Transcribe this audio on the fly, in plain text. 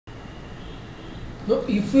Now,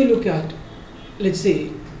 if we look at, let's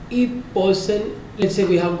say, let's say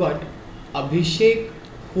we have got Abhishek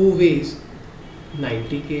who weighs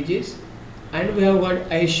 90 kgs and we have got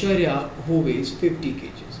Aishwarya who weighs 50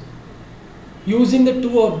 kgs. Using the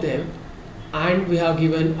two of them, and we have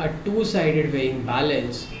given a two-sided weighing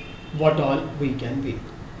balance, what all we can weigh.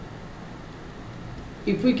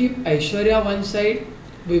 If we keep Aishwarya one side,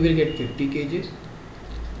 we will get 50 kgs.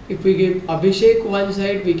 If we give Abhishek one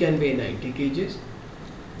side, we can weigh 90 kgs.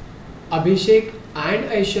 Abhishek and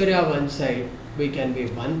Aishwarya one side, we can weigh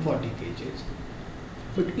 140 kgs.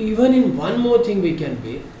 But even in one more thing we can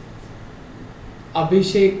weigh,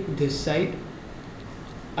 Abhishek this side,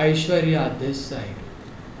 Aishwarya this side.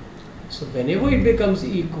 So whenever it becomes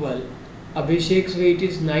equal, Abhishek's weight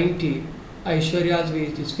is 90, Aishwarya's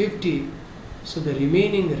weight is 50. So the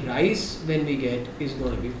remaining rice when we get is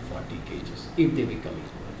going to be 40 kgs if they become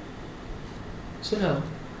equal. So now,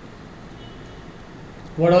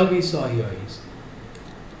 what all we saw here is,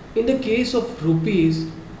 in the case of rupees,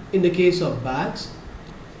 in the case of bags,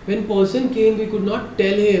 when person came, we could not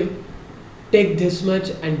tell him, take this much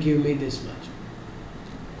and give me this much.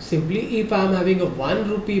 Simply, if I am having a 1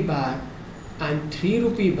 rupee bag and 3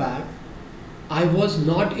 rupee bag, I was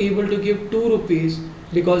not able to give 2 rupees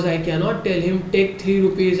because I cannot tell him, take 3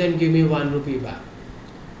 rupees and give me 1 rupee bag.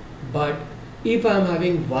 But if I am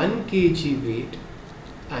having 1 kg weight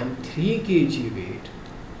and 3 kg weight,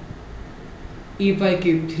 if I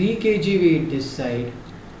keep 3 kg weight this side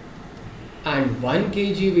and 1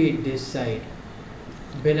 kg weight this side,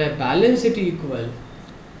 when I balance it equal,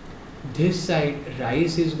 this side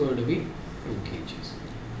rice is going to be 2 kgs.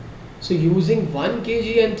 So using 1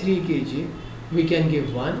 kg and 3 kg, we can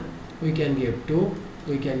give 1, we can give 2,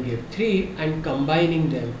 we can give 3, and combining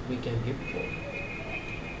them we can give 4.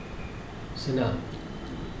 So now,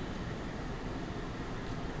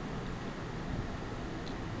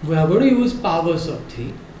 we are going to use powers of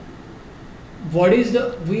 3.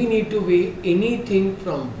 We need to weigh anything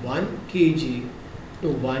from 1 kg to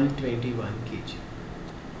 121 kg.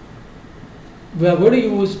 We are going to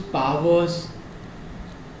use powers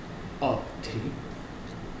of 3.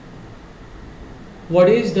 What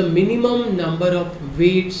is the minimum number of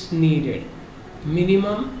weights needed?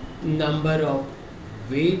 Minimum number of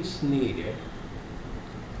weights needed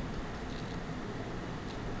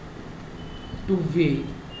to weigh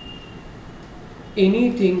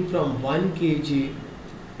anything from 1 kg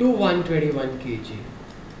to 121 kg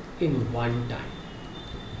in one time.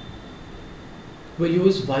 We'll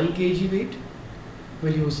use 1 kg weight,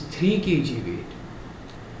 we'll use 3 kg weight.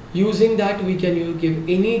 Using that, we can give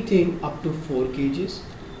anything up to 4 kgs.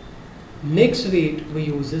 Next weight we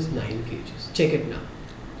use is 9 kgs. Check it now.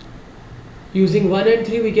 Using 1 and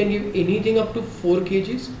 3, we can give anything up to 4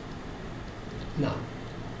 kgs. Now,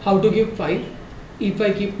 how to give 5? If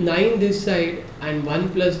I keep 9 this side and 1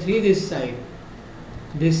 plus 3 this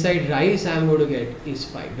side rice I am going to get is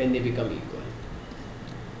 5 when they become equal.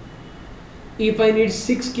 If I need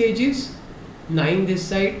 6 kgs, 9 this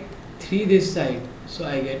side, 3 this side, so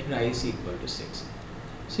I get rice equal to 6.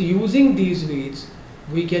 So using these weights,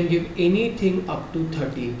 we can give anything up to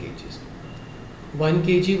 13 kgs. 1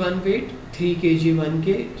 kg 1 weight, 3 kg 1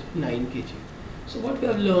 weight, 9 kg. So what we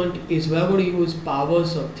have learned is we are going to use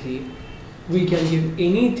powers of 3. We can give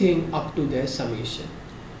anything up to their summation.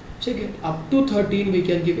 Check it, up to 13 we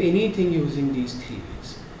can give anything using these 3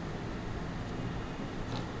 weights.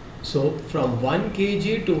 So from 1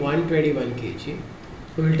 kg to 121 kg,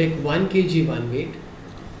 we will take 1 kg 1 weight,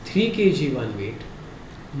 3 kg 1 weight,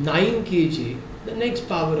 9 kg, the next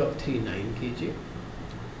power of 3, 9 kg.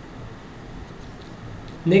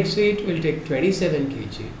 Next weight will take 27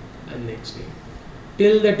 kg and next weight.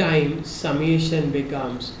 Till the time summation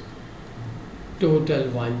becomes total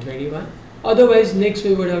 121. Otherwise, next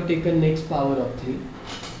we would have taken next power of 3.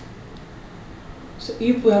 So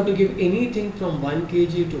if we have to give anything from 1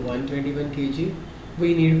 kg to 121 kg,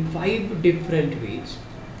 we need 5 different weights.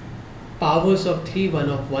 Powers of 3, one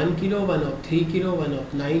of 1 kilo, one of 3 kilo, one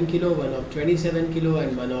of 9 kilo, one of 27 kilo,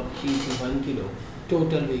 and one of 81 kilo.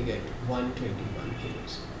 Total we get 121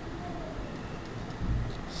 kilos.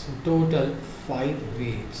 So total 5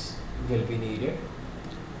 weights will be needed.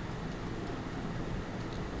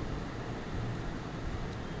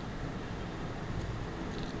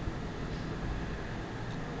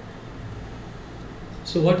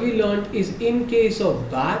 So what we learned is, in case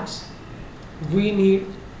of bags, we need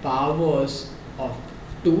powers of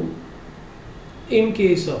 2. In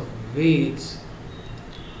case of weights,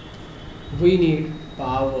 we need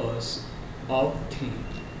powers of 3.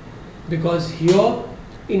 Because here,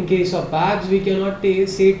 in case of bags, we cannot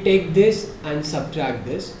say take this and subtract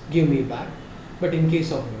this, give me back. But in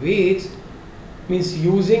case of weights, means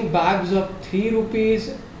using bags of 3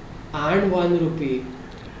 rupees and 1 rupee,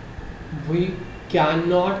 we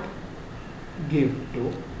cannot give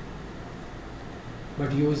 2.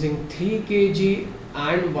 But using 3 kg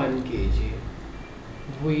and 1 kg,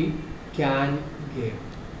 we can give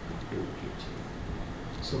 2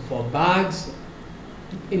 kg. So for bags,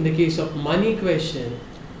 in the case of money question,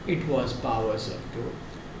 it was powers of 2.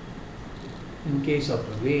 In case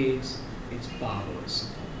of weights, it's powers